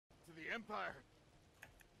the Empire.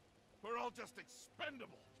 We're all just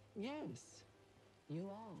expendable. Yes, you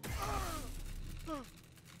are.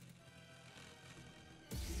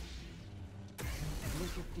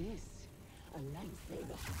 Look at this. A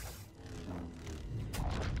lightsaber.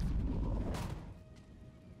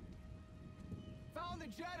 Found the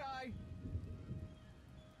Jedi!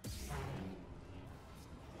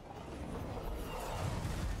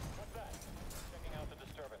 What's that? Checking out the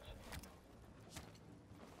disturbance.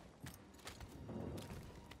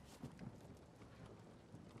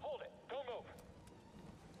 Hold it! Don't move!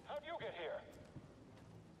 How'd you get here?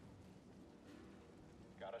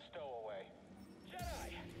 Got a stowaway.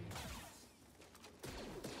 Jedi!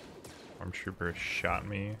 Stormtrooper shot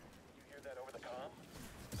me. You hear that over the comm?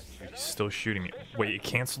 He's still shooting me. Wait, it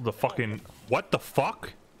canceled the fucking... What the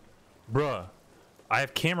fuck? Bruh. I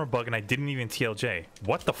have camera bug and I didn't even TLJ.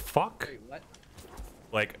 What the fuck? Wait, what?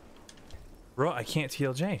 Like... Bro, I can't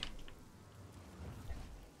TLJ.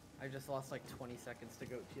 I just lost like 20 seconds to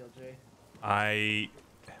go TLJ. I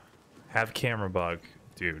have camera bug.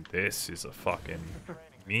 Dude, this is a fucking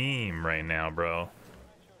meme right now, bro.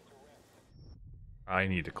 I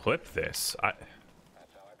need to clip this. I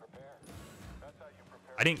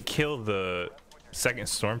didn't kill the second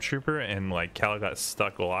stormtrooper, and like Cal got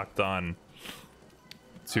stuck locked on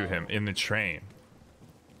to him in the train.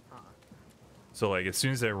 So like as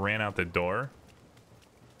soon as I ran out the door,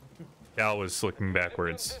 Cal was looking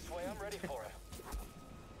backwards. This way, I'm ready for it.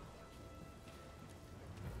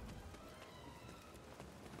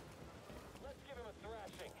 Let's give him a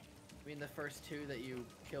thrashing. I mean the first two that you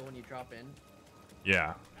kill when you drop in?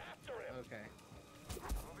 Yeah.